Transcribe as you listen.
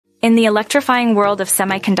In the electrifying world of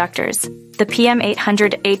semiconductors, the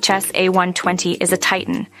PM800HSA120 is a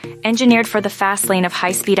titan, engineered for the fast lane of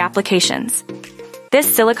high-speed applications.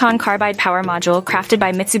 This silicon carbide power module, crafted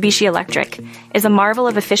by Mitsubishi Electric, is a marvel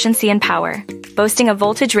of efficiency and power, boasting a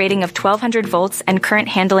voltage rating of 1200 volts and current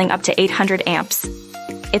handling up to 800 amps.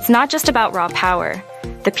 It's not just about raw power.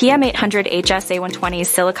 The PM800HSA120's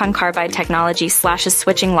silicon carbide technology slashes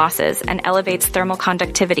switching losses and elevates thermal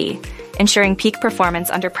conductivity, ensuring peak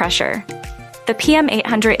performance under pressure. The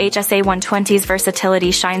PM800HSA120's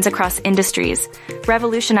versatility shines across industries,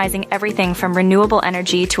 revolutionizing everything from renewable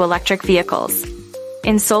energy to electric vehicles.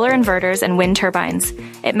 In solar inverters and wind turbines,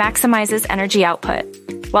 it maximizes energy output,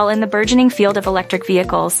 while in the burgeoning field of electric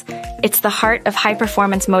vehicles, it's the heart of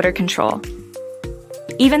high-performance motor control.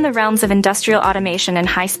 Even the realms of industrial automation and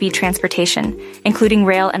high-speed transportation, including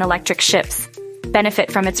rail and electric ships,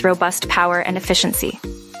 benefit from its robust power and efficiency.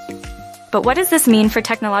 But what does this mean for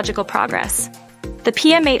technological progress? The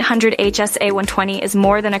PM800HSA120 is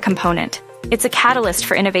more than a component. It's a catalyst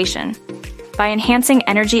for innovation. By enhancing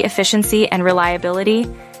energy efficiency and reliability,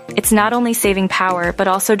 it's not only saving power but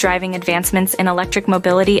also driving advancements in electric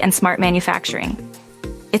mobility and smart manufacturing.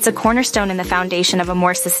 It's a cornerstone in the foundation of a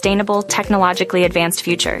more sustainable, technologically advanced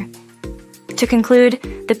future. To conclude,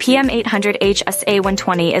 the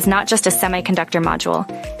PM800HSA120 is not just a semiconductor module,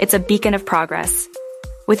 it's a beacon of progress.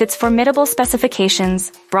 With its formidable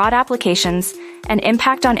specifications, broad applications, and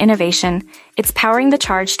impact on innovation, it's powering the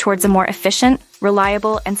charge towards a more efficient,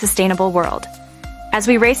 reliable, and sustainable world. As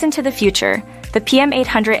we race into the future, the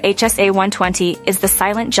PM800HSA120 is the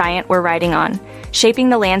silent giant we're riding on, shaping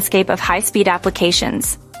the landscape of high-speed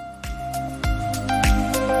applications,